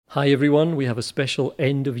Hi everyone, we have a special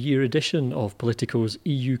end-of-year edition of Politico's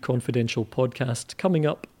EU Confidential podcast coming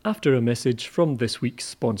up after a message from this week's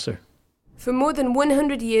sponsor. For more than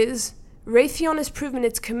 100 years, Raytheon has proven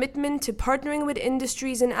its commitment to partnering with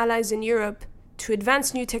industries and allies in Europe to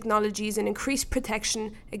advance new technologies and increase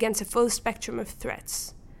protection against a full spectrum of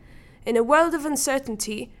threats. In a world of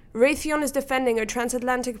uncertainty, Raytheon is defending our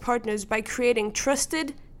transatlantic partners by creating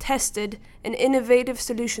trusted, tested, and innovative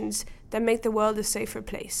solutions that make the world a safer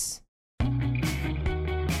place.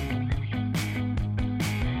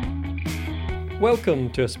 Welcome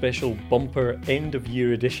to a special bumper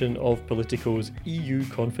end-of-year edition of Politico's EU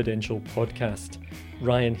Confidential podcast.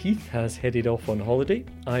 Ryan Heath has headed off on holiday,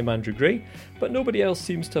 I'm Andrew Gray, but nobody else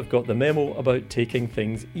seems to have got the memo about taking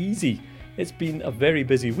things easy. It's been a very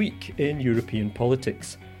busy week in European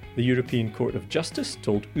politics. The European Court of Justice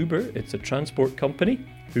told Uber it's a transport company.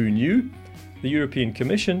 Who knew? The European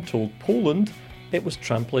Commission told Poland it was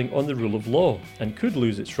trampling on the rule of law and could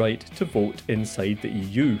lose its right to vote inside the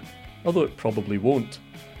EU, although it probably won't.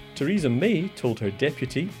 Theresa May told her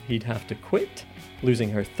deputy he'd have to quit, losing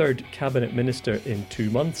her third cabinet minister in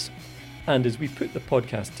 2 months. And as we put the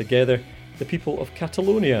podcast together, the people of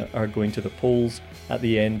Catalonia are going to the polls at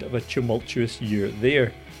the end of a tumultuous year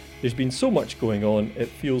there. There's been so much going on, it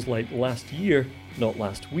feels like last year, not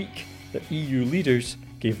last week, that EU leaders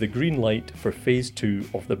gave the green light for Phase 2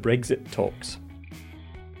 of the Brexit talks.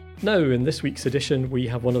 Now, in this week's edition, we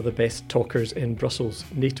have one of the best talkers in Brussels,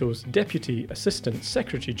 NATO's Deputy Assistant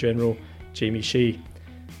Secretary-General, Jamie Shea.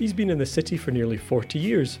 He's been in the city for nearly 40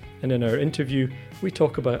 years, and in our interview, we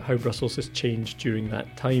talk about how Brussels has changed during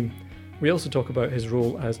that time. We also talk about his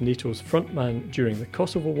role as NATO's frontman during the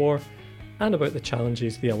Kosovo War, and about the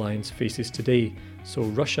challenges the alliance faces today. So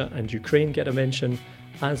Russia and Ukraine get a mention,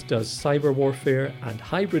 as does cyber warfare and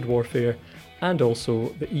hybrid warfare, and also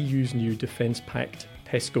the EU's new defence pact,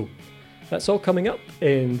 PESCO. That's all coming up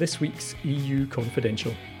in this week's EU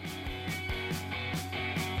Confidential.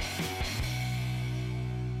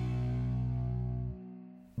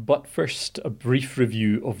 But first, a brief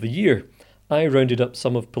review of the year. I rounded up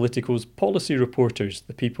some of Politico's policy reporters,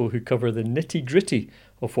 the people who cover the nitty-gritty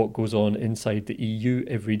of what goes on inside the EU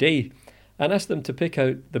every day, and asked them to pick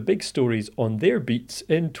out the big stories on their beats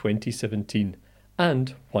in 2017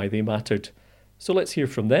 and why they mattered. So let's hear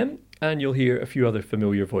from them, and you'll hear a few other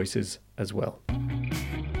familiar voices as well.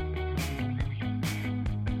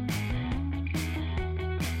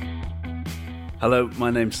 Hello,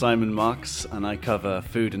 my name's Simon Marks, and I cover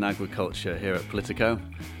food and agriculture here at Politico.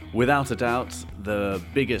 Without a doubt, the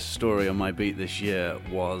biggest story on my beat this year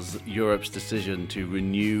was Europe's decision to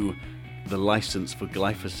renew the license for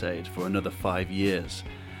glyphosate for another 5 years.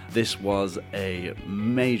 This was a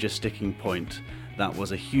major sticking point that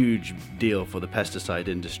was a huge deal for the pesticide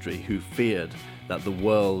industry, who feared that the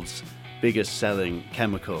world's biggest selling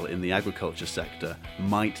chemical in the agriculture sector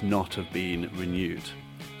might not have been renewed.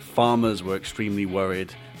 Farmers were extremely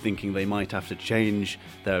worried, thinking they might have to change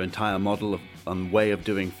their entire model and way of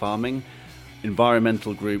doing farming.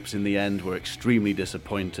 Environmental groups in the end were extremely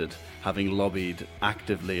disappointed, having lobbied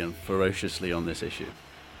actively and ferociously on this issue.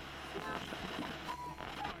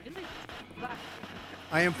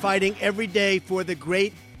 I am fighting every day for the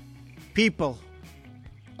great people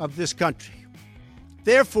of this country.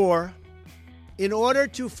 Therefore, in order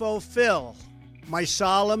to fulfill my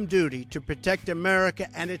solemn duty to protect America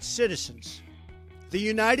and its citizens, the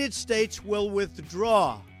United States will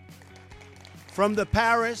withdraw from the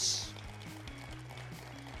Paris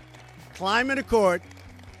Climate Accord.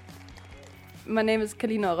 My name is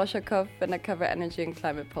Kalina Roshakov, and I cover energy and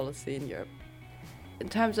climate policy in Europe. In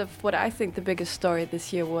terms of what I think the biggest story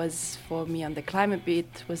this year was for me on the climate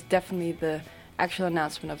beat was definitely the actual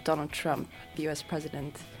announcement of Donald Trump, the US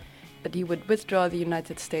president, that he would withdraw the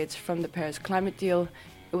United States from the Paris climate deal.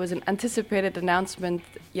 It was an anticipated announcement,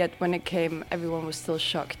 yet when it came, everyone was still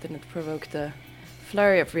shocked, and it provoked a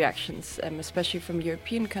flurry of reactions, especially from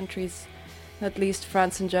European countries, not least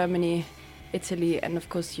France and Germany, Italy, and of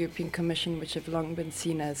course the European Commission, which have long been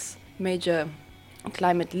seen as major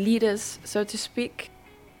climate leaders, so to speak,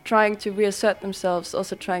 trying to reassert themselves,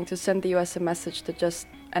 also trying to send the US a message that just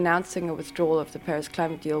announcing a withdrawal of the Paris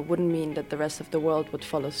climate deal wouldn't mean that the rest of the world would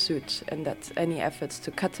follow suit, and that any efforts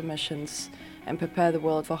to cut emissions and prepare the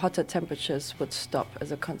world for hotter temperatures would stop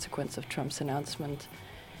as a consequence of Trump's announcement.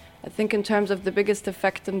 I think in terms of the biggest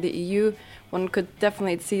effect on the EU, one could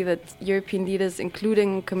definitely see that European leaders,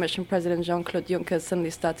 including Commission President Jean-Claude Juncker,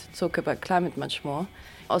 suddenly started to talk about climate much more,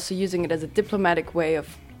 also using it as a diplomatic way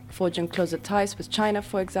of forging closer ties with China,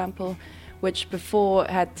 for example, which before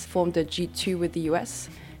had formed a G2 with the US,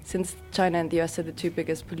 Since China and the US are the two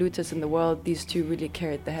biggest polluters in the world, these two really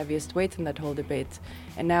carried the heaviest weight in that whole debate.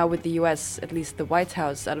 And now with the US, at least the White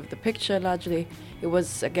House, out of the picture largely, it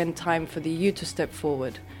was again time for the EU to step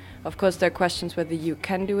forward. Of course, there are questions whether the EU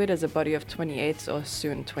can do it as a body of 28 or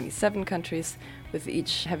soon 27 countries, with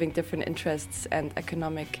each having different interests and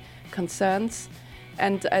economic concerns.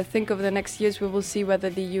 And I think over the next years we will see whether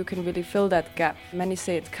the EU can really fill that gap. Many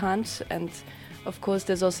say it can't, and of course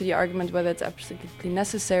there's also the argument whether it's absolutely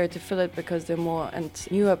necessary to fill it because there are more and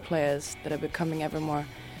newer players that are becoming ever more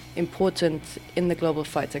important in the global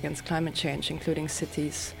fight against climate change, including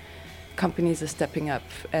cities. Companies are stepping up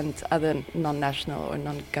and other non-national or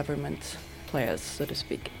non-government players, so to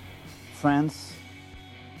speak. France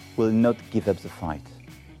will not give up the fight.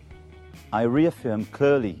 I reaffirm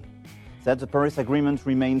clearly that the Paris Agreement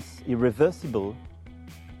remains irreversible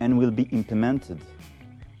and will be implemented.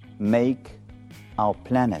 Make our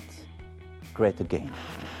planet great again.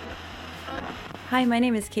 Hi, my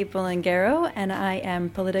name is Kate Bolingero, and I am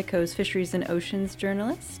Politico's Fisheries and Oceans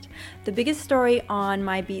journalist. The biggest story on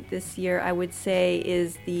my beat this year, I would say,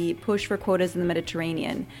 is the push for quotas in the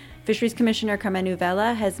Mediterranean. Fisheries Commissioner Carmenu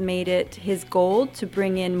Vella has made it his goal to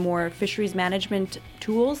bring in more fisheries management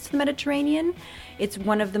tools to the Mediterranean. It's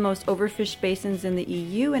one of the most overfished basins in the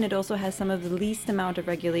EU, and it also has some of the least amount of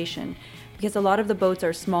regulation, because a lot of the boats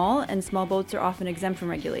are small, and small boats are often exempt from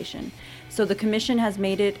regulation. So the Commission has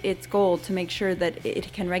made it its goal to make sure that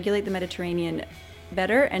it can regulate the Mediterranean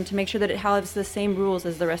better and to make sure that it has the same rules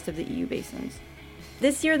as the rest of the EU basins.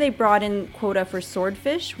 This year they brought in quota for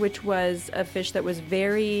swordfish, which was a fish that was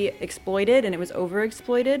very exploited and it was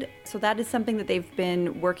overexploited. So that is something that they've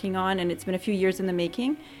been working on, and it's been a few years in the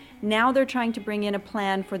making. Now they're trying to bring in a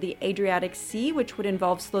plan for the Adriatic Sea, which would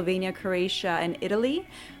involve Slovenia, Croatia, and Italy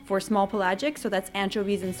for small pelagic, so that's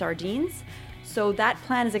anchovies and sardines. So that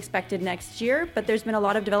plan is expected next year, but there's been a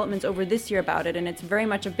lot of developments over this year about it, and it's very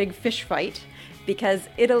much a big fish fight because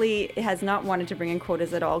Italy has not wanted to bring in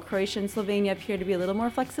quotas at all. Croatia and Slovenia appear to be a little more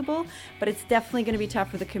flexible, but it's definitely going to be tough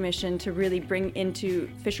for the Commission to really bring into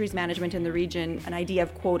fisheries management in the region an idea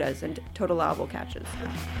of quotas and total allowable catches.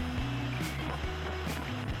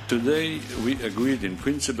 Today, we agreed in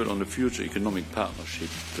principle on the future economic partnership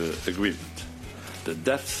agreement. The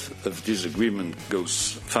depth of this agreement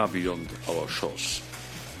goes far beyond our shores.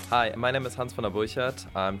 Hi, my name is Hans von der Burchardt.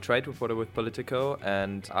 I'm trade reporter with Politico,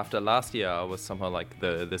 and after last year I was somehow like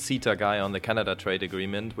the CETA guy on the Canada trade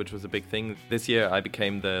agreement, which was a big thing. This year I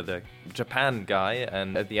became the Japan guy,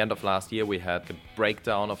 and at the end of last year we had the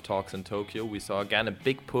breakdown of talks in Tokyo. We saw again a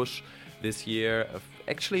big push this year of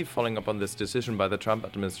actually following up on this decision by the Trump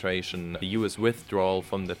administration, the US withdrawal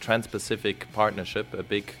from the Trans-Pacific Partnership, a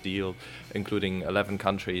big deal including 11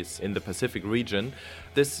 countries in the Pacific region.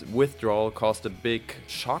 This withdrawal caused a big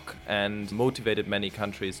shock and motivated many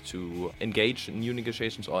countries to engage in new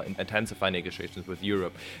negotiations or intensify negotiations with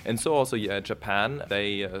Europe. And so also Japan,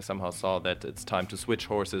 they somehow saw that it's time to switch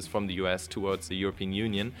horses from the US towards the European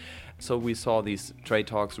Union. So we saw these trade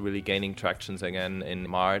talks really gaining tractions again in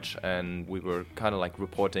March, and we were kind of like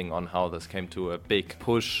reporting on how this came to a big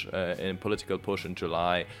push, political push in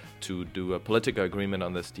July to do a political agreement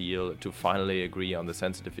on this deal, to finally agree on the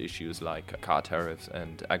sensitive issues like car tariffs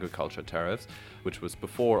and agriculture tariffs, which was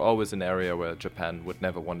before always an area where Japan would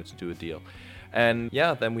never wanted to do a deal. And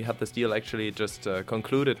yeah, then we had this deal actually just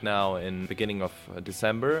concluded now in the beginning of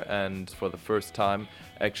December, and for the first time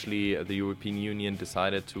actually the European Union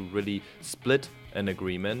decided to really split an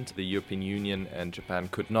agreement. The European Union and Japan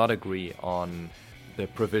could not agree on the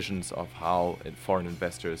provisions of how foreign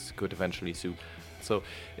investors could eventually sue. So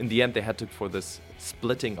in the end they had to, for this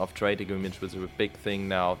splitting of trade agreements, which is a big thing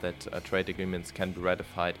now, that trade agreements can be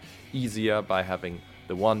ratified easier by having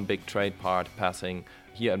the one big trade part passing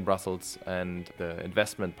here in Brussels, and the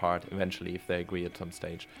investment part eventually, if they agree at some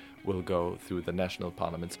stage, will go through the national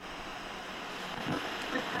parliaments.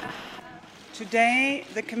 Today,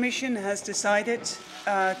 the Commission has decided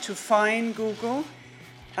to fine Google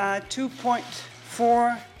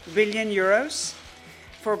 2.4 billion euros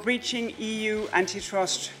for breaching EU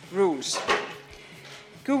antitrust rules.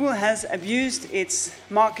 Google has abused its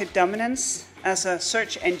market dominance as a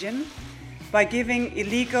search engine by giving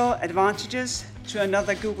illegal advantages to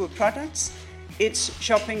another Google product, its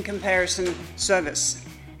shopping comparison service.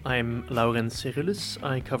 I'm Laurens Cyrillus.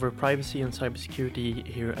 I cover privacy and cybersecurity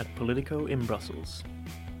here at Politico in Brussels.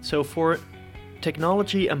 So for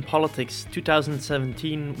technology and politics,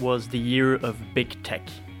 2017 was the year of big tech.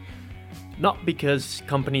 Not because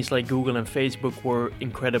companies like Google and Facebook were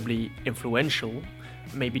incredibly influential,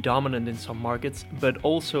 maybe dominant in some markets, but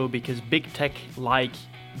also because big tech like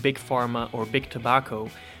big pharma or big tobacco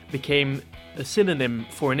became a synonym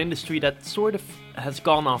for an industry that sort of has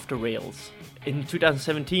gone off the rails. In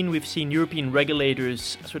 2017, we've seen European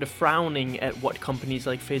regulators sort of frowning at what companies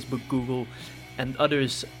like Facebook, Google, and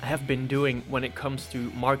others have been doing when it comes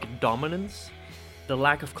to market dominance, the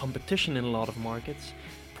lack of competition in a lot of markets,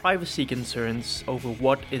 privacy concerns over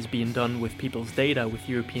what is being done with people's data, with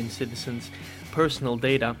European citizens' personal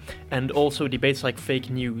data, and also debates like fake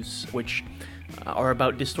news, which are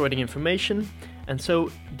about distorting information. And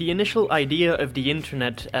so the initial idea of the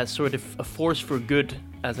internet as sort of a force for good,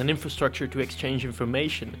 as an infrastructure to exchange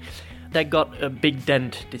information, that got a big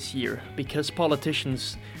dent this year because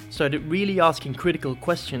politicians started really asking critical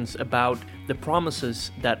questions about the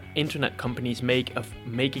promises that internet companies make of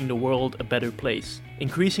making the world a better place.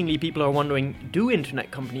 Increasingly, people are wondering, do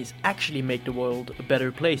internet companies actually make the world a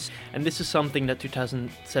better place? And this is something that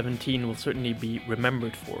 2017 will certainly be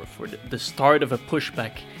remembered for the start of a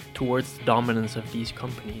pushback towards the dominance of these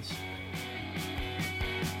companies.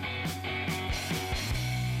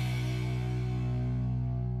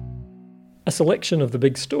 A selection of the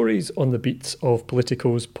big stories on the beats of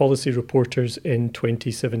Politico's policy reporters in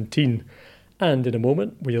 2017. And in a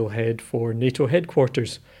moment, we'll head for NATO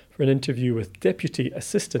headquarters for an interview with Deputy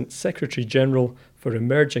Assistant Secretary General for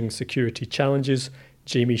Emerging Security Challenges,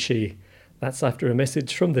 Jamie Shea. That's after a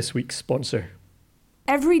message from this week's sponsor.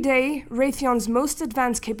 Every day, Raytheon's most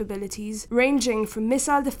advanced capabilities, ranging from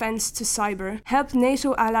missile defense to cyber, help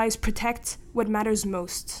NATO allies protect what matters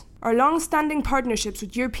most. Our long-standing partnerships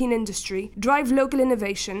with European industry drive local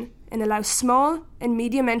innovation and allow small and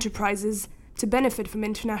medium enterprises to benefit from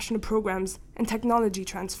international programs and technology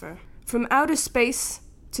transfer. From outer space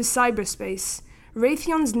to cyberspace,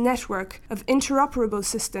 Raytheon's network of interoperable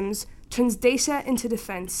systems turns data into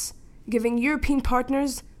defense, giving European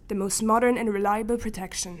partners the most modern and reliable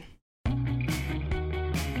protection.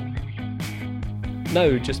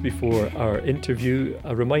 Now, just before our interview,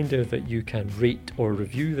 a reminder that you can rate or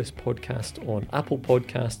review this podcast on Apple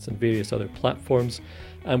Podcasts and various other platforms,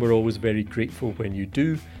 and we're always very grateful when you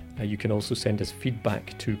do. You can also send us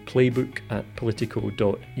feedback to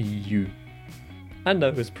playbook@politico.eu. And now,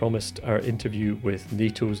 as promised, our interview with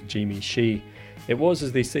NATO's Jamie Shea. It was,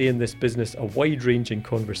 as they say in this business, a wide-ranging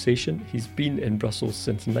conversation. He's been in Brussels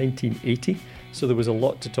since 1980, so there was a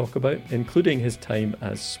lot to talk about, including his time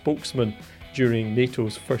as spokesman during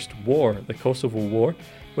NATO's first war, the Kosovo War,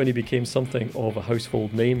 when he became something of a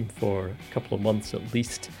household name for a couple of months at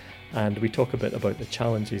least. And we talk a bit about the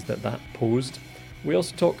challenges that posed. We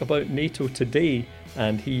also talk about NATO today,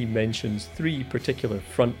 and he mentions three particular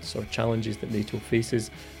fronts or challenges that NATO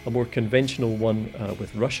faces. A more conventional one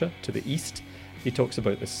with Russia to the east. He talks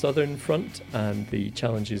about the southern front and the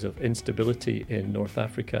challenges of instability in North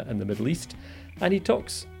Africa and the Middle East. And he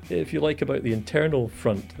talks, if you like, about the internal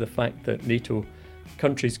front, the fact that NATO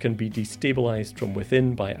countries can be destabilized from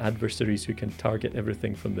within by adversaries who can target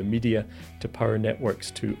everything from the media to power networks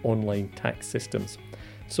to online tax systems.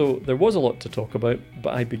 So there was a lot to talk about,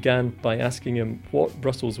 but I began by asking him what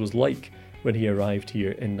Brussels was like when he arrived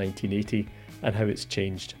here in 1980 and how it's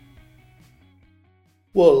changed.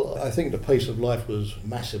 Well, I think the pace of life was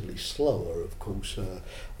massively slower, of course.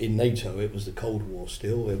 In NATO, it was the Cold War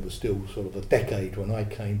still. It was still sort of a decade when I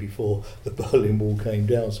came before the Berlin Wall came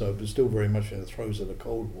down, so it was still very much in the throes of the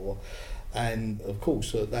Cold War. And of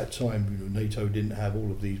course, at that time, NATO didn't have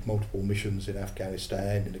all of these multiple missions in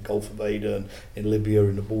Afghanistan, in the Gulf of Aden, in Libya,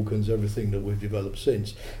 in the Balkans, everything that we've developed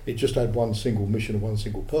since. It just had one single mission, one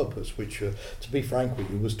single purpose, which, to be frank with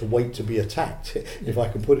you, was to wait to be attacked, if I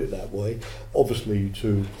can put it that way. Obviously,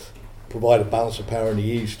 to provide a balance of power in the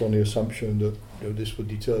East on the assumption that this would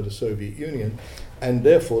deter the Soviet Union, and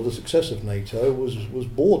therefore the success of NATO was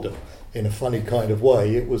boredom. In a funny kind of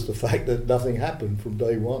way, it was the fact that nothing happened from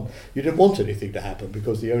day one. You didn't want anything to happen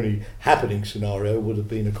because the only happening scenario would have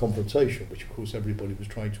been a confrontation, which of course everybody was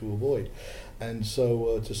trying to avoid. And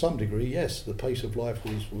so to some degree, yes, the pace of life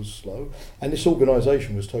was slow. And this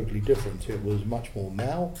organisation was totally different. It was much more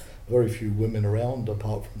male, very few women around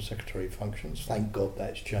apart from secretary functions. Thank God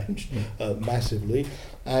that's changed massively.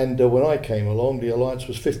 And when I came along, the alliance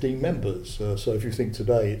was 15 members. So if you think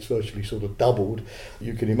today it's virtually sort of doubled,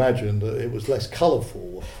 you can imagine that it was less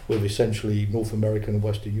colourful with essentially North American and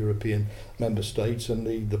Western European member states.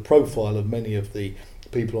 And the profile of many of the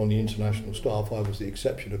people on the international staff, I was the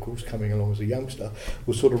exception, of course, coming along as a youngster,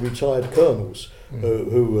 was sort of retired colonels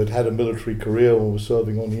who had a military career and were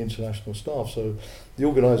serving on the international staff. So the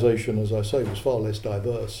organisation, as I say, was far less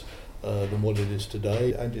diverse than what it is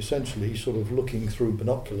today, and essentially sort of looking through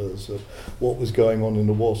binoculars at what was going on in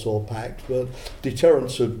the Warsaw Pact. But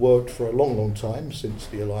deterrence had worked for a long, long time since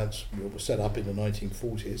the alliance was set up in the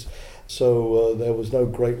 1940s, so there was no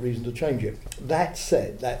great reason to change it. That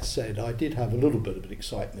said, I did have a little bit of an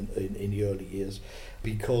excitement in the early years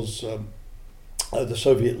because the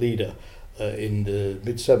Soviet leader in the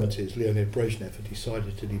mid-70s, Leonid Brezhnev, had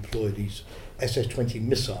decided to deploy these SS-20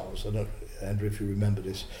 missiles. I don't know, Andrew, if you remember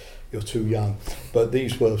this, you're too young, but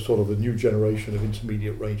these were sort of a new generation of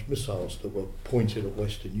intermediate range missiles that were pointed at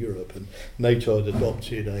Western Europe, and NATO had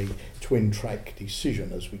adopted a twin track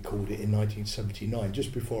decision, as we called it, in 1979,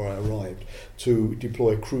 just before I arrived, to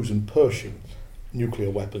deploy Cruise and Pershing nuclear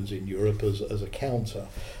weapons in Europe as a counter.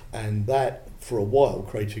 And that, for a while,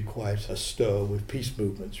 created quite a stir with peace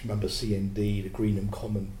movements. Remember CND, the Greenham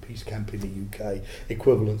Common Peace Camp in the UK,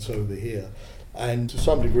 equivalents over here. And to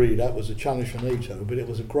some degree that was a challenge for NATO, but it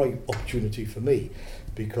was a great opportunity for me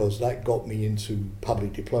because that got me into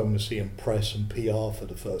public diplomacy and press and PR for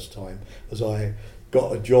the first time, as I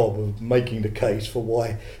got a job of making the case for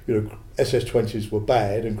why SS-20s were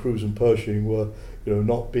bad and Cruise and Pershing were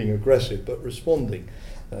not being aggressive but responding.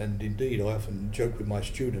 And indeed, I often joke with my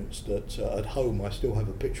students that at home I still have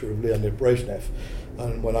a picture of Leonid Brezhnev,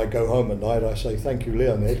 and when I go home at night I say, thank you,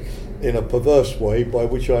 Leonid, in a perverse way, by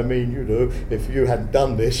which I mean, if you hadn't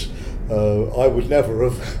done this, I would never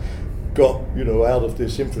have got, out of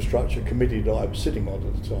this infrastructure committee that I was sitting on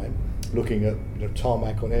at the time, looking at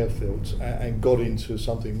tarmac on airfields, and got into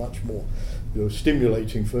something much more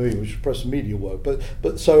stimulating for me, which was press and media work.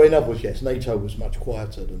 But so in other words, yes, NATO was much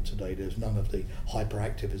quieter than today. There's none of the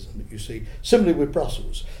hyperactivism that you see. Similarly with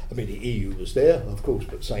Brussels. I mean, the EU was there, of course,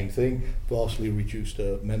 but same thing, vastly reduced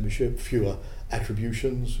membership, fewer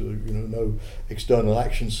attributions, no external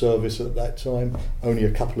action service at that time, only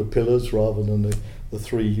a couple of pillars rather than the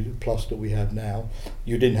 3+ that we have now.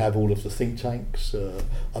 You didn't have all of the think tanks,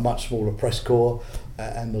 a much smaller press corps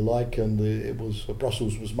and the like, and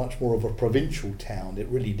Brussels was much more of a provincial town. It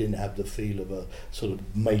really didn't have the feel of a sort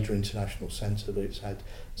of major international centre that it's had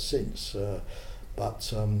since.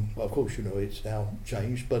 But of course, it's now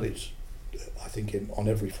changed, but it's, I think, on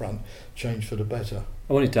every front, changed for the better.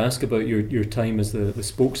 I wanted to ask about your time as the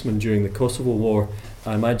spokesman during the Kosovo War.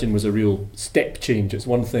 I imagine was a real step change. It's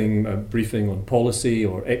one thing a briefing on policy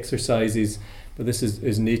or exercises, but this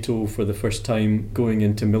is NATO for the first time going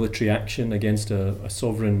into military action against a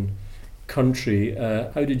sovereign country.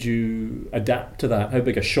 How did you adapt to that? How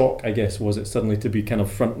big a shock, I guess, was it suddenly to be kind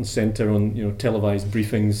of front and centre on televised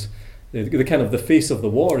briefings, the kind of the face of the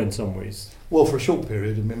war in some ways? Well, for a short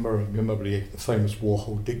period, remember the famous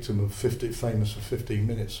Warhol dictum of famous for 15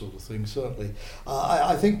 minutes sort of thing, certainly.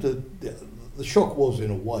 I think that the shock was,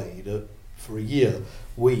 in a way, that for a year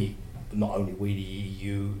not only we, the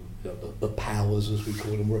EU, the powers as we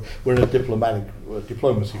call them, we're in a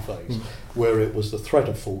diplomacy phase where it was the threat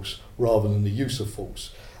of force rather than the use of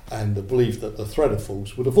force, and the belief that the threat of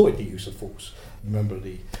force would avoid the use of force. Remember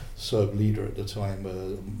the Serb leader at the time,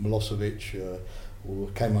 Milosevic,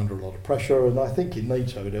 came under a lot of pressure, and I think in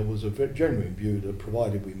NATO there was a very genuine view that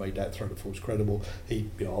provided we made that threat of force credible, he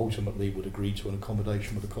ultimately would agree to an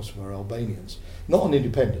accommodation with the Kosovo Albanians. Not on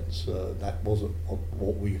independence, that wasn't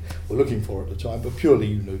what we were looking for at the time, but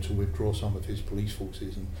purely to withdraw some of his police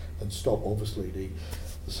forces and stop obviously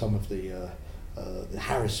some of the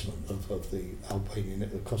harassment of the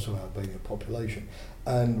Kosovo Albanian population.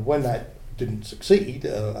 And when that didn't succeed,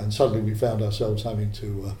 and suddenly we found ourselves having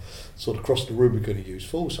to sort of cross the Rubicon and use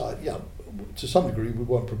force, to some degree we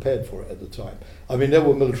weren't prepared for it at the time. I mean, there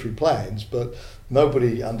were military plans, but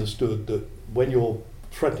nobody understood that when you're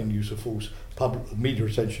threatening use of force, public media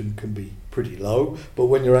attention can be pretty low, but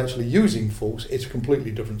when you're actually using force, it's a completely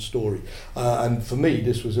different story. And for me,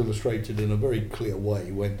 this was illustrated in a very clear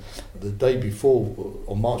way when the day before,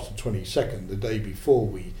 on March the 22nd, the day before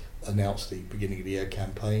we announced the beginning of the air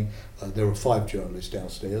campaign, there were 5 journalists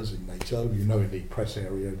downstairs in NATO, in the press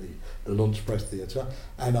area, the Lunds press theatre,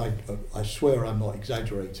 and I swear I'm not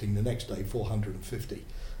exaggerating, the next day 450.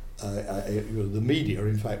 The media,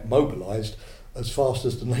 in fact, mobilised as fast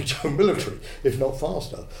as the NATO military, if not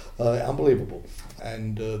faster. Unbelievable.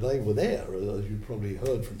 And they were there, as you probably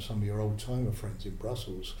heard from some of your old-timer friends in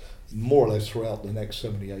Brussels, more or less throughout the next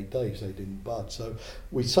 78 days they didn't budge. So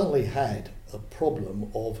we suddenly had a problem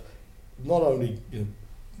of not only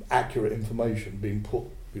accurate information being put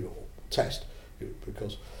test,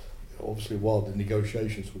 because obviously while the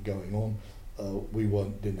negotiations were going on, we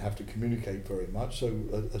didn't have to communicate very much, so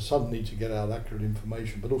a sudden need to get out accurate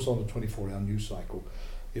information, but also on the 24-hour news cycle.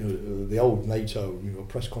 The old NATO,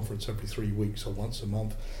 press conference every 3 weeks or once a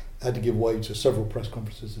month, had to give way to several press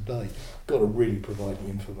conferences a day. Got to really provide the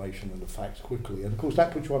information and the facts quickly. And of course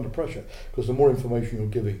that puts you under pressure, because the more information you're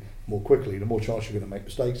giving more quickly, the more chance you're going to make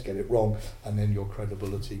mistakes, get it wrong, and then your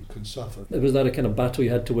credibility can suffer. Was that a kind of battle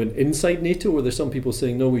you had to win inside NATO, or were there some people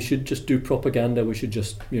saying, no, we should just do propaganda, we should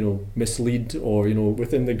just, mislead, or,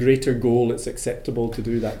 within the greater goal it's acceptable to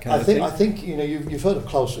do that kind of thing? I think, you've heard of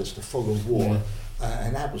Clausewitz, the fog of war,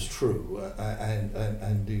 and that was true.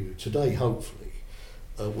 And today, hopefully,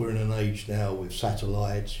 we're in an age now with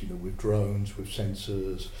satellites, with drones, with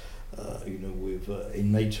sensors,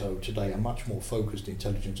 in NATO today a much more focused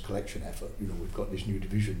intelligence collection effort. We've got this new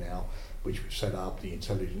division now, which we've set up, the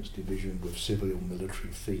intelligence division, with civil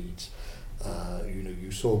military feeds.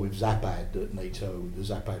 You saw with Zapad that NATO, the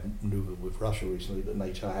Zapad maneuver with Russia recently, that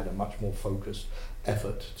NATO had a much more focused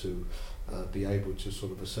effort to be able to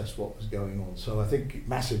sort of assess what was going on. So I think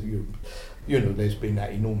massive, there's been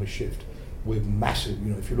that enormous shift with massive,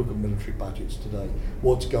 if you look at military budgets today,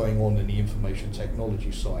 what's going on in the information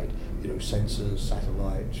technology side, sensors,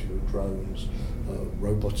 satellites, drones,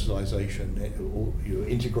 robotisation,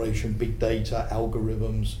 integration, big data,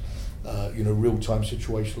 algorithms, real-time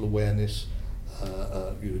situational awareness,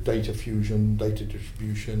 data fusion, data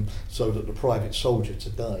distribution, so that the private soldier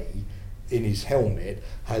today, in his helmet,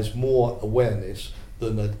 has more awareness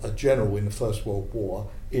than a general in the First World War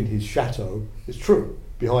in his chateau. It's true,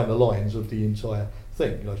 behind the lines of the entire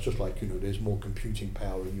thing. It's just like, there's more computing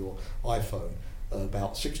power in your iPhone,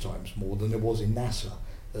 about 6 times more than there was in NASA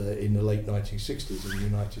in the late 1960s in the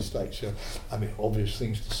United States. Obvious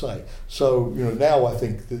things to say. So, now I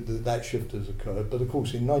think that shift has occurred. But of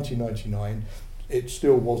course, in 1999, it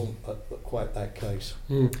still wasn't quite that case.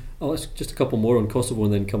 Oh, just a couple more on Kosovo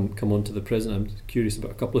and then come on to the present. I'm curious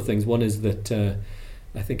about a couple of things. One is that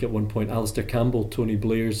I think at one point Alistair Campbell, Tony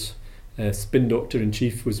Blair's spin doctor in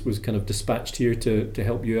chief, was kind of dispatched here to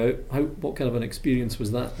help you out. What kind of an experience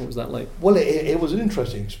was that? What was that like? Well, it was an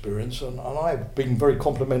interesting experience, and I've been very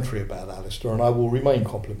complimentary about Alistair, and I will remain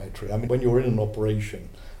complimentary. When you're in an operation,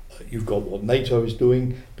 you've got what NATO is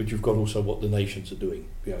doing, but you've got also what the nations are doing.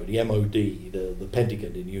 The MOD, the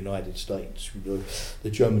Pentagon in the United States,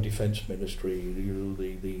 the German Defense Ministry,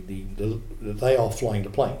 they are flying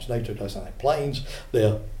the planes. NATO doesn't have planes,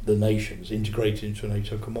 they're the nations integrated into a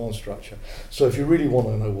NATO command structure. So if you really want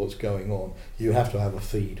to know what's going on, you have to have a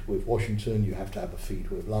feed with Washington, you have to have a feed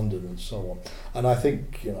with London, and so on. And I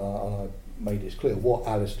think, and I made this clear, what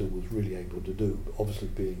Alistair was really able to do, obviously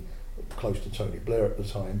being close to Tony Blair at the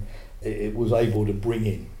time, it was able to bring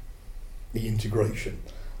in the integration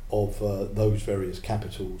of those various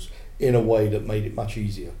capitals in a way that made it much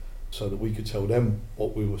easier, so that we could tell them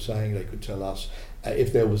what we were saying, they could tell us.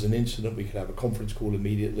 If there was an incident, we could have a conference call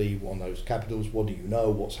immediately on those capitals. What do you know?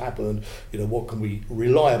 What's happened? What can we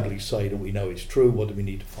reliably say that we know is true? What do we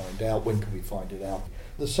need to find out? When can we find it out?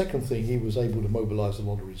 The second thing, he was able to mobilise a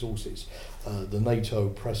lot of resources. The NATO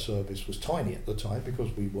press service was tiny at the time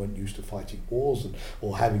because we weren't used to fighting wars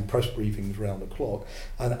or having press briefings round the clock.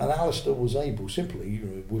 And Alistair was able,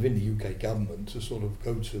 simply, within the UK government, to sort of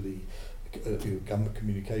go to the Government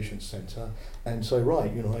Communications Centre and say, right,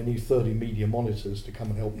 I need 30 media monitors to come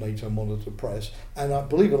and help NATO monitor press. And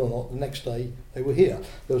believe it or not, the next day they were here.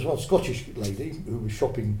 There was one Scottish lady who was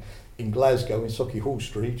shopping in Glasgow in Sauchiehall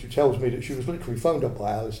Street, who tells me that she was literally phoned up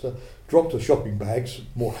by Alistair, dropped her shopping bags,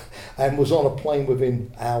 and was on a plane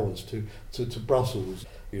within hours to Brussels.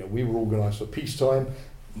 We were organised for peacetime.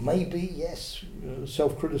 Maybe, yes,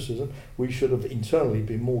 self-criticism, we should have internally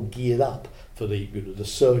been more geared up for the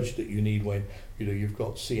surge that you need when you've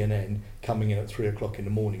got CNN coming in at 3 o'clock in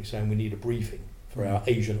the morning saying we need a briefing for our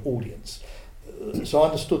Asian audience. So I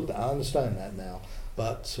understood that. I understand that now.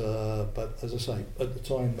 But as I say, at the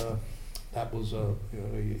time, that was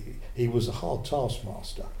he was a hard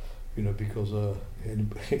taskmaster, because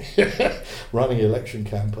running election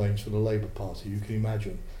campaigns for the Labour Party, you can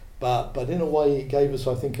imagine. But in a way, it gave us,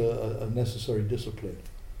 I think, a necessary discipline.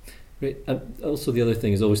 Right. And also the other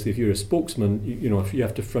thing is, obviously, if you're a spokesman, if you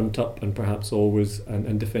have to front up and perhaps always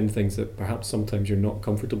and defend things that perhaps sometimes you're not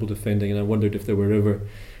comfortable defending. And I wondered if there were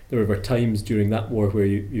ever times during that war where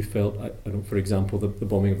you felt, for example, the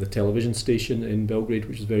bombing of the television station in Belgrade,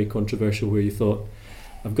 which is very controversial, where you thought,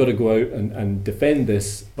 I've got to go out and defend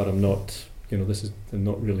this, but I'm not, this is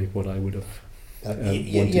not really what I would have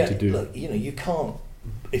wanted to do. Look, you can't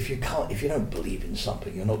if you don't believe in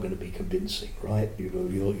something, you're not going to be convincing, right?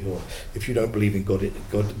 If you don't believe in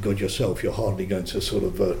God yourself, you're hardly going to sort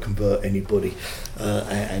of convert anybody,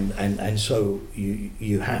 and so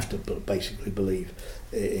you have to basically believe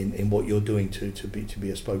in what you're doing to be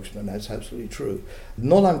a spokesman. That's absolutely true.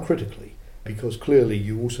 Not uncritically, because clearly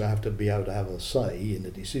you also have to be able to have a say in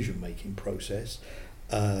the decision-making process,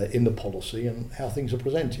 in the policy and how things are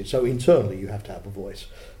presented. So internally you have to have a voice.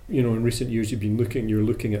 In recent years you're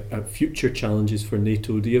looking at future challenges for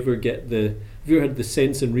NATO. Have you ever had the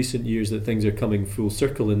sense in recent years that things are coming full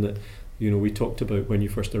circle, in that, we talked about when you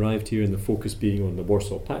first arrived here and the focus being on the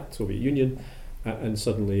Warsaw Pact, Soviet Union, and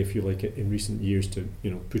suddenly, if you like it, in recent years, to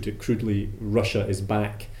put it crudely, Russia is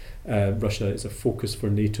back. Russia is a focus for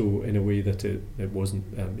NATO in a way that it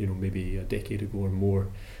wasn't maybe a decade ago or more.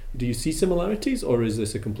 Do you see similarities, or is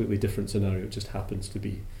this a completely different scenario? It just happens to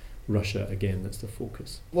be Russia again that's the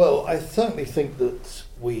focus. Well, I certainly think that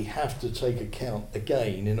we have to take account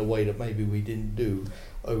again in a way that maybe we didn't do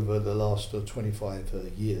over the last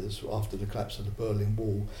 25 years after the collapse of the Berlin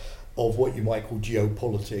Wall, of what you might call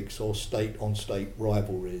geopolitics or state-on-state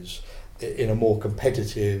rivalries in a more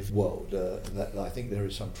competitive world. I think there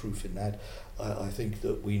is some truth in that. I think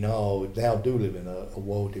that we now do live in a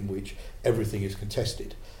world in which everything is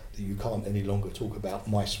contested. You can't any longer talk about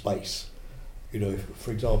my space.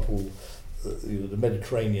 For example, the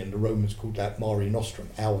Mediterranean, the Romans called that Mare Nostrum,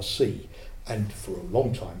 our sea. And for a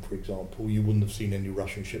long time, for example, you wouldn't have seen any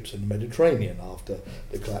Russian ships in the Mediterranean after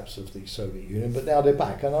the collapse of the Soviet Union, but now they're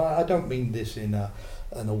back. And I don't mean this in a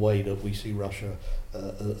way that we see Russia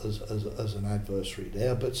as an adversary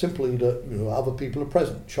there, but simply that other people are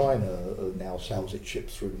present. China now sails its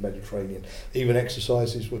ships through the Mediterranean, even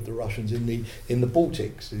exercises with the Russians in the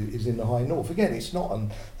Baltics, is in the high north. Again, it's not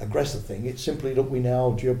an aggressive thing, it's simply that we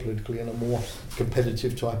now geopolitically in a more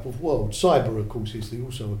competitive type of world. Cyber, of course, is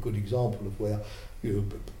also a good example of where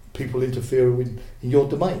people interfere in your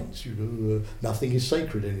domains. Nothing is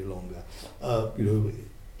sacred any longer.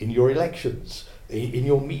 In your elections, in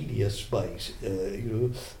your media space,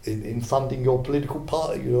 in funding your political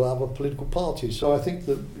party, other political parties. So I think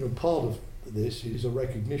that part of this is a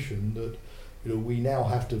recognition that we now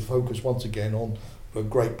have to focus once again on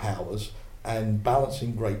great powers and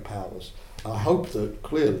balancing great powers. I hope that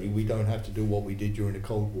clearly we don't have to do what we did during the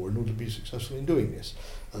Cold War in order to be successful in doing this.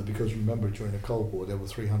 Because remember, during the Cold War there were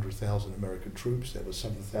 300,000 American troops, there were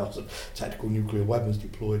 7,000 tactical nuclear weapons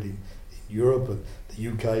deployed in Europe, and the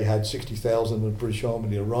UK had 60,000 of the British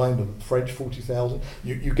Army, the Rhine, the French 40,000.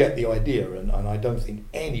 You get the idea, and I don't think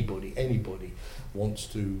anybody wants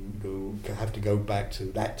to have to go back to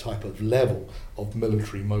that type of level of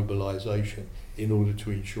military mobilization in order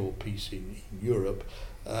to ensure peace in Europe.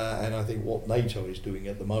 And I think what NATO is doing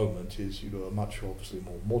at the moment is a much obviously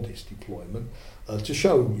more modest deployment to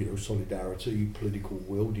show solidarity, political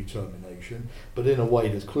will, determination, but in a way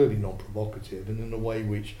that's clearly non-provocative, and in a way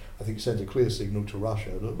which I think sends a clear signal to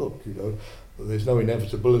Russia that look, there's no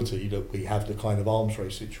inevitability that we have the kind of arms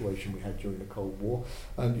race situation we had during the Cold War,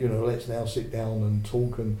 and let's now sit down and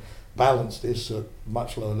talk and balance this at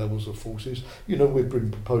much lower levels of forces. We've been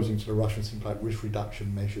proposing to the Russians things like risk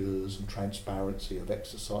reduction measures and transparency of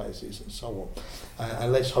exercises and so on.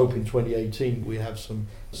 And let's hope in 2018 we have some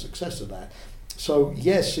success of that. So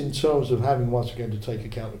yes, in terms of having once again to take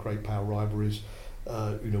account of great power rivalries,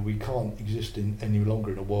 we can't exist any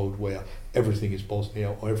longer in a world where everything is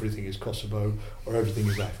Bosnia or everything is Kosovo or everything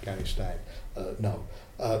is Afghanistan. No.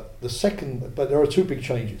 But there are two big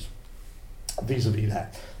changes vis-a-vis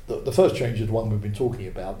that. The first change is the one we've been talking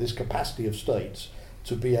about, this capacity of states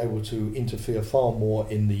to be able to interfere far more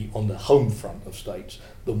on the home front of states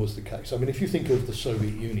than was the case. I mean, if you think of the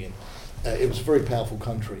Soviet Union, it was a very powerful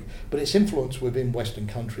country, but its influence within Western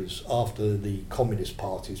countries after the communist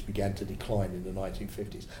parties began to decline in the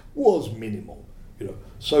 1950s was minimal.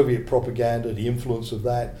 Soviet propaganda, the influence of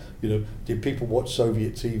that, did people watch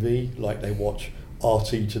Soviet TV like they watch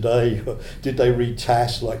RT today? Did they read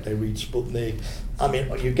TASS like they read Sputnik? I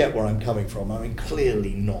mean, you get where I'm coming from. I mean,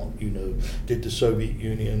 clearly not. Did the Soviet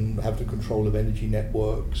Union have the control of energy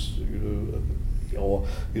networks? Or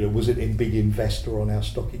was it in big investor on our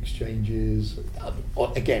stock exchanges?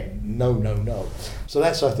 Again, no. So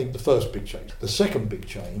that's, I think, the first big change. The second big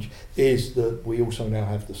change is that we also now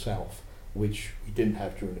have the South, which we didn't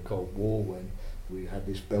have during the Cold War, when we had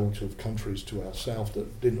this belt of countries to our south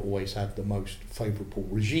that didn't always have the most favourable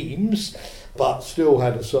regimes, but still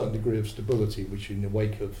had a certain degree of stability, which in the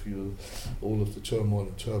wake of all of the turmoil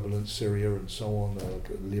and turbulence, Syria and so on,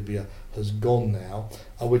 Libya, has gone now,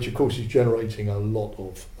 which of course is generating a lot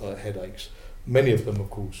of headaches. Many of them, of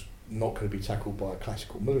course, not going to be tackled by a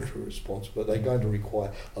classical military response, but they're going to require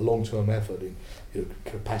a long-term effort in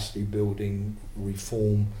capacity building,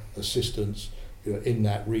 reform, assistance in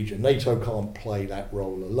that region. NATO can't play that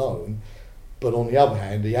role alone, but on the other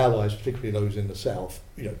hand, the allies, particularly those in the south,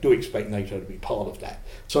 do expect NATO to be part of that.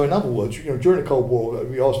 So in other words, during the Cold War,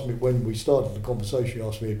 you asked me when we started the conversation, you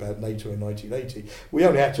asked me about NATO in 1980. We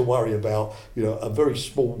only had to worry about a very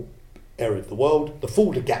small area of the world, the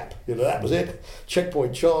Fulda Gap, that was it,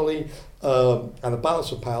 Checkpoint Charlie, and a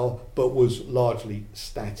balance of power, but was largely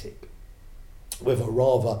static, with a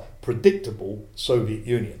rather predictable Soviet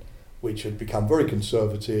Union, which had become very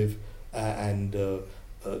conservative and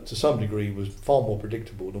to some degree was far more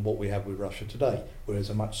predictable than what we have with Russia today, whereas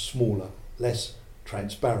a much smaller, less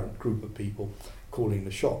transparent group of people calling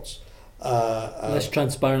the shots. Less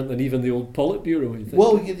transparent than even the old Politburo, you think?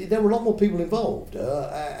 Well, there were a lot more people involved,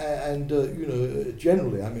 and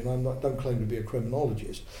generally, I mean, don't claim to be a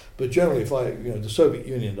criminologist, but generally, the Soviet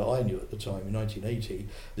Union that I knew at the time in 1980,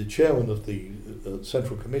 the chairman of the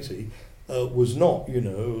Central Committee was not,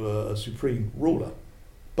 a supreme ruler.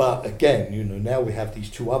 But again, now we have these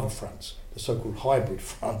two other fronts, the so-called hybrid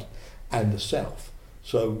front and the south.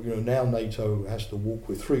 So, now NATO has to walk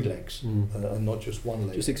with three legs and not just one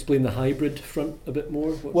leg. Just explain the hybrid front a bit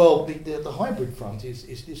more. Well, the hybrid front is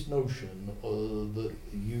this notion that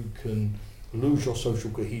you can lose your social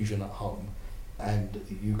cohesion at home and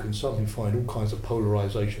you can suddenly find all kinds of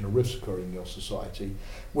polarisation and rifts occurring in your society,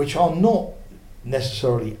 which are not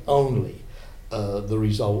necessarily only the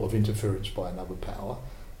result of interference by another power.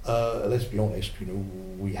 Let's be honest,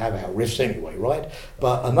 we have our rifts anyway, right?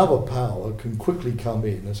 But another power can quickly come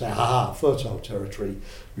in and say, fertile territory,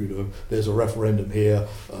 there's a referendum here,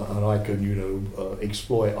 and I can,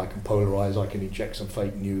 exploit, I can polarize, I can inject some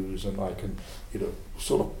fake news, and I can,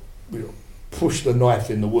 push the knife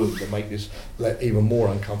in the wound and make this even more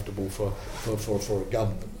uncomfortable for a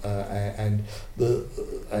government. And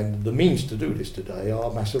the means to do this today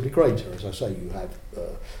are massively greater. As I say, you have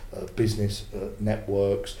business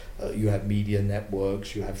networks, you have media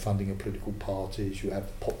networks, you have funding of political parties, you have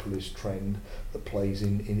the populist trend that plays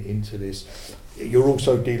into this. You're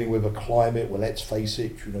also dealing with a climate where, let's face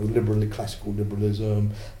it, classical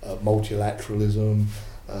liberalism, multilateralism,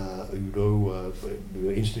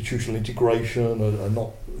 institutional integration are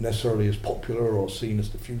not necessarily as popular or seen as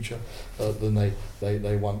the future than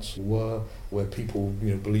they once were, where people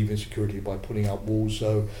believe in security by putting up walls.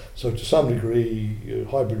 So to some degree,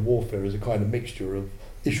 hybrid warfare is a kind of mixture of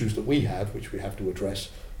issues that we have, which we have to address.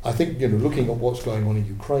 I think looking at what's going on in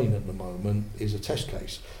Ukraine at the moment is a test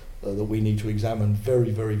case that we need to examine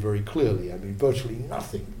very, very, very clearly. I mean, virtually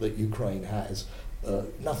nothing that Ukraine has,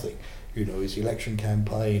 nothing. Its election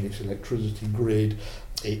campaign, its electricity grid,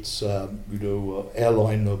 its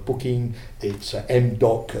airline booking, its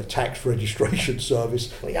MDOC tax registration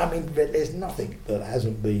service. I mean, there's nothing that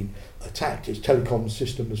hasn't been attacked. Its telecom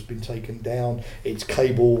system has been taken down. Its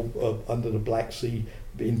cable under the Black Sea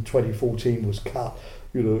in 2014 was cut.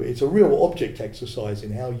 It's a real object exercise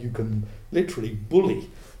in how you can literally bully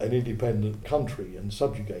an independent country and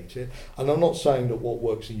subjugate it. And I'm not saying that what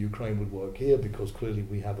works in Ukraine would work here, because clearly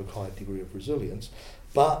we have a high degree of resilience.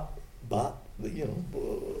 But we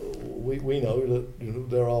know that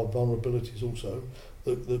there are vulnerabilities also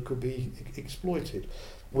that could be exploited.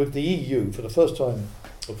 With the EU, for the first time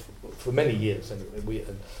for many years anyway,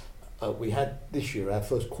 we had this year our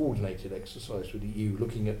first coordinated exercise with the EU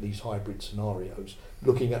looking at these hybrid scenarios,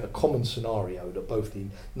 looking at a common scenario that both the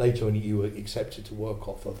NATO and the EU accepted to work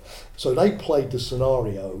off of. So they played the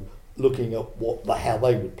scenario looking at how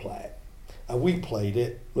they would play it. And we played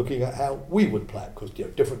it looking at how we would play it, because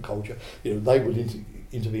different culture, they would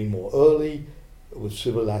intervene more early with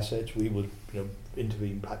civil assets, we would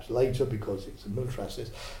intervene perhaps later because it's a military asset.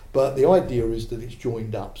 But the idea is that it's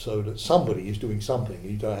joined up so that somebody is doing something,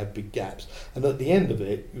 you don't have big gaps. And at the end of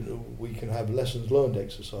it, we can have lessons learned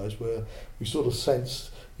exercise where we sort of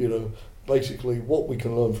sense, basically what we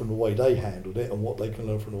can learn from the way they handled it and what they can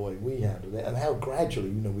learn from the way we handled it, and how gradually,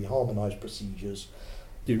 we harmonise procedures.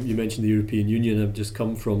 You mentioned the European Union. I've just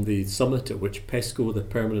come from the summit at which PESCO, the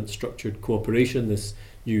Permanent Structured Cooperation, this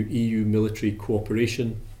new EU military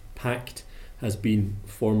cooperation pact, has been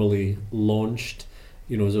formally launched.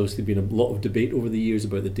 There's obviously been a lot of debate over the years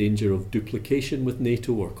about the danger of duplication with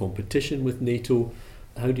NATO or competition with NATO.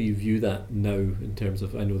 How do you view that now in terms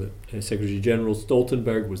of, I know that Secretary General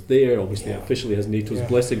Stoltenberg was there, obviously officially has NATO's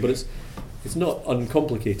blessing, but it's not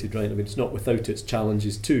uncomplicated, right? I mean, it's not without its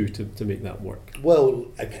challenges too to make that work. Well,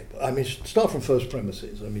 okay. I mean, start from first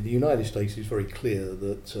premises. I mean, the United States is very clear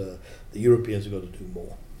that the Europeans have got to do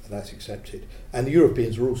more, and that's accepted. And the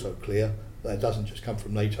Europeans are also clear That doesn't just come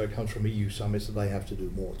from NATO, it comes from EU summits, that they have to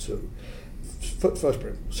do more too. First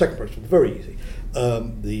principle. Second principle, very easy.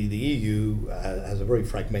 The EU has a very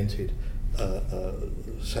fragmented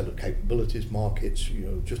set of capabilities, markets.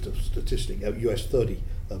 Just a statistic: US 30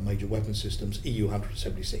 major weapon systems, EU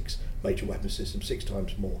 176 major weapon systems, 6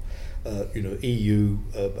 times more. EU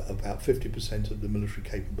about 50% of the military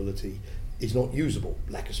capability is not usable.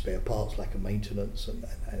 Lack of spare parts, lack of maintenance,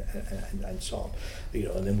 and so on.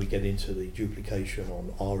 And then we get into the duplication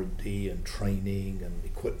on R&D and training and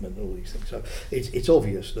equipment and all these things. So it's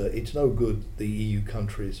obvious that it's no good the EU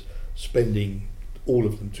countries spending all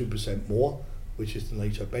of them 2% more, which is the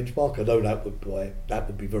NATO benchmark. I know that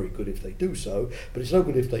would be very good if they do so, but it's no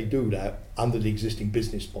good if they do that under the existing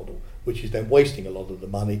business model, which is then wasting a lot of the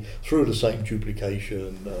money through the same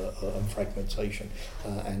duplication and fragmentation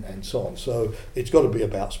and so on. So it's got to be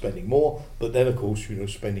about spending more, but then of course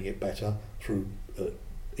spending it better through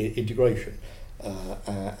integration.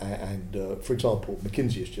 For example,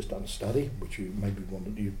 McKinsey has just done a study, which you may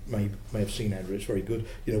have seen, Andrew. It's very good.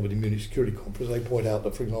 With the Munich Security Conference, they point out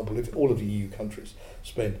that, for example, if all of the EU countries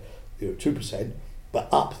spend 2%, but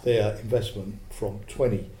up their investment from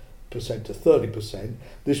 20% to 30%,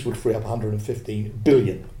 this would free up $115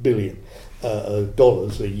 billion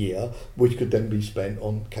dollars a year, which could then be spent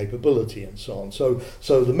on capability and so on. So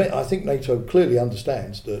I think NATO clearly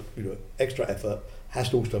understands that extra effort has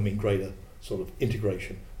to also mean greater sort of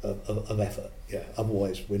integration of effort.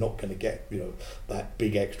 Otherwise we're not going to get that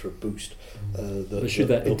big extra boost. Should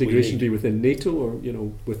that integration be within NATO or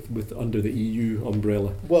with under the EU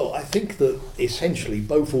umbrella? Well, I think that essentially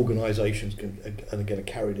both organisations are going to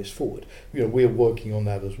carry this forward. We're working on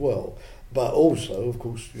that as well, but also of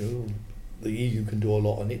course the EU can do a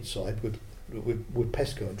lot on its side with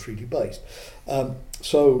PESCO and treaty based.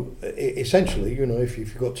 So essentially if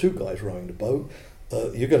you've got 2 guys rowing the boat,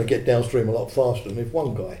 you're going to get downstream a lot faster than if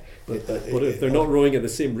one guy. But if they're not rowing at the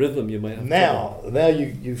same rhythm, you might have. Now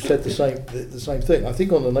you've said the same thing. I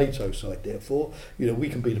think on the NATO side, therefore, we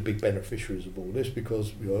can be the big beneficiaries of all this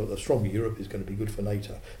because a stronger Europe is going to be good for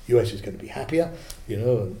NATO. US is going to be happier,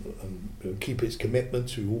 and keep its commitment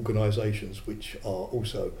to organisations which are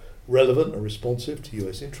also relevant and responsive to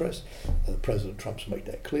US interests. President Trump's made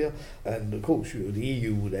that clear, and of course the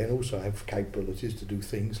EU would then also have capabilities to do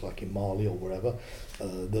things like in Mali or wherever,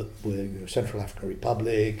 that we're Central African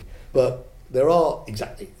Republic. But there are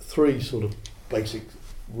exactly 3 sort of basic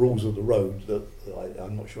rules of the road that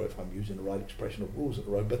I'm not sure if I'm using the right expression of rules of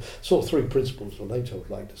the road, but sort of 3 principles that NATO would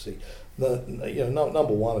like to see.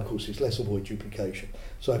 Number 1, of course, is let's avoid duplication.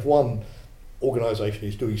 So if one organisation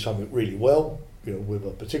is doing something really well, with a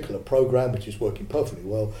particular program which is working perfectly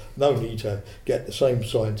well, no need to get the same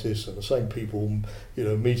scientists and the same people,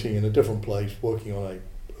 meeting in a different place working on a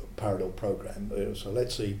parallel program. So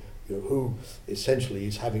let's see who essentially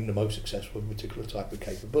is having the most success with a particular type of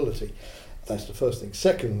capability. That's the first thing.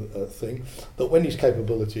 Second thing, that when these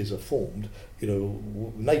capabilities are formed,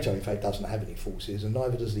 NATO in fact doesn't have any forces, and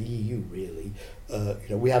neither does the EU really.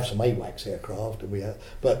 We have some AWACS aircraft,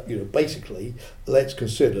 but basically, let's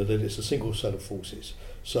consider that it's a single set of forces.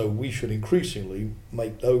 So we should increasingly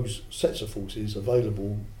make those sets of forces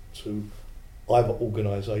available to either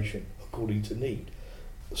organisation according to need.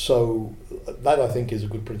 So that I think is a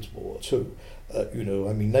good principle too.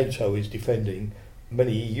 NATO is defending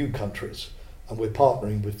many EU countries, and we're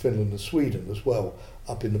partnering with Finland and Sweden as well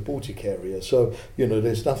up in the Baltic area. So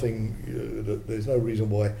there's nothing, there's no reason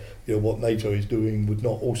why what NATO is doing would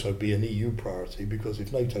not also be an EU priority, because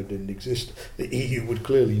if NATO didn't exist, the EU would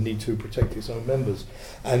clearly need to protect its own members.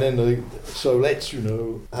 And then so let's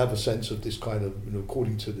have a sense of this kind of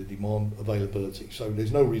according to the demand availability. So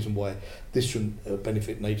there's no reason why this shouldn't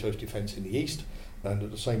benefit NATO's defence in the east, and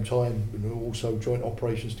at the same time also joint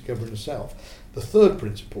operations together in the south. The third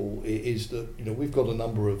principle is that we've got a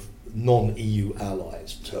number of non-EU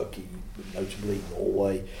allies, Turkey, notably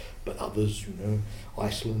Norway, but others,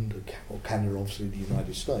 Iceland, or Canada, obviously the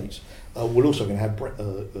United States. We're also going to have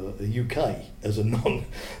the UK as a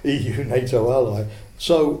non-EU NATO ally.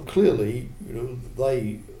 So clearly,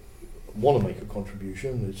 they want to make a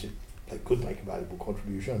contribution. They could make a valuable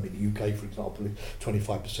contribution. I mean, the UK, for example, is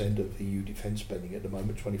 25% of EU defence spending at the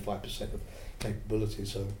moment, 25% of capability.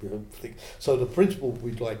 So the principle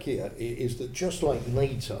we'd like here is that just like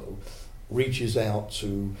NATO reaches out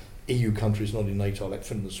to EU countries not in NATO, like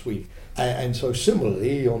Finland and Sweden, and so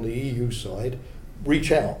similarly on the EU side,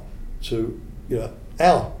 reach out to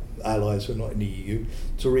our allies who are not in the EU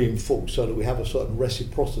to reinforce, so that we have a certain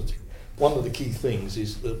reciprocity. One of the key things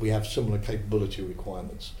is that we have similar capability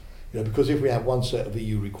requirements. Because if we have one set of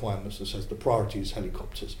EU requirements that says the priority is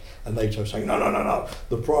helicopters, and NATO saying, no,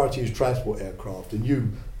 the priority is transport aircraft, and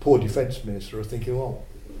you, poor defence minister, are thinking, well,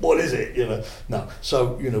 what is it? No.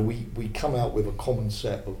 So, we come out with a common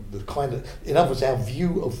set of the kind of, in other words, our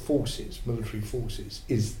view of forces, military forces,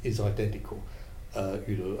 is identical.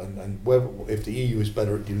 And whether, if the EU is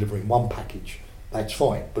better at delivering one package, that's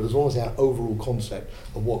fine. But as long as our overall concept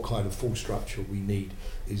of what kind of force structure we need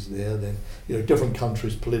is there, then different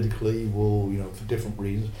countries politically will, for different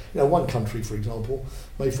reasons. One country, for example,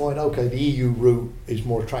 may find, okay, the EU route is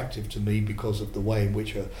more attractive to me because of the way in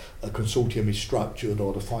which a consortium is structured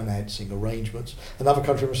or the financing arrangements. Another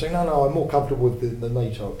country may say, no, I'm more comfortable with the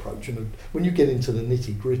NATO approach. And when you get into the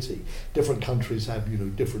nitty gritty, different countries have,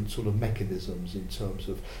 different sort of mechanisms in terms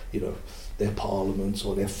of, their parliaments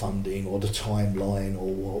or their funding or the timeline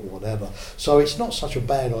or whatever. So it's not such a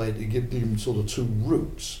bad idea to give them sort of two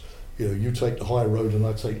routes. You take the high road and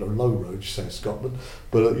I take the low road, say Scotland.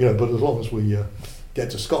 But but as long as we get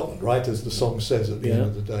to Scotland, right, as the song says at the end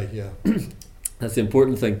of the day, That's the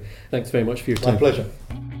important thing. Thanks very much for your time. My pleasure.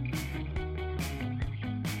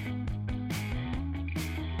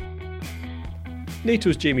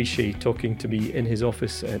 NATO's Jamie Shea talking to me in his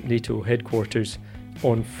office at NATO headquarters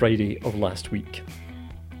on Friday of last week.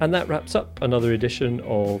 And that wraps up another edition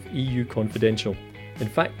of EU Confidential. In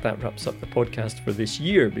fact, that wraps up the podcast for this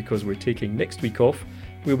year because we're taking next week off.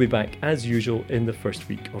 We'll be back as usual in the first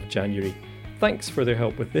week of January. Thanks for their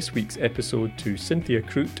help with this week's episode to Cynthia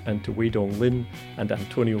Croot and to Weidong Lin and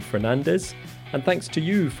Antonio Fernandez. And thanks to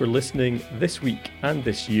you for listening this week and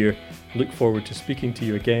this year. Look forward to speaking to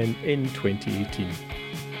you again in 2018.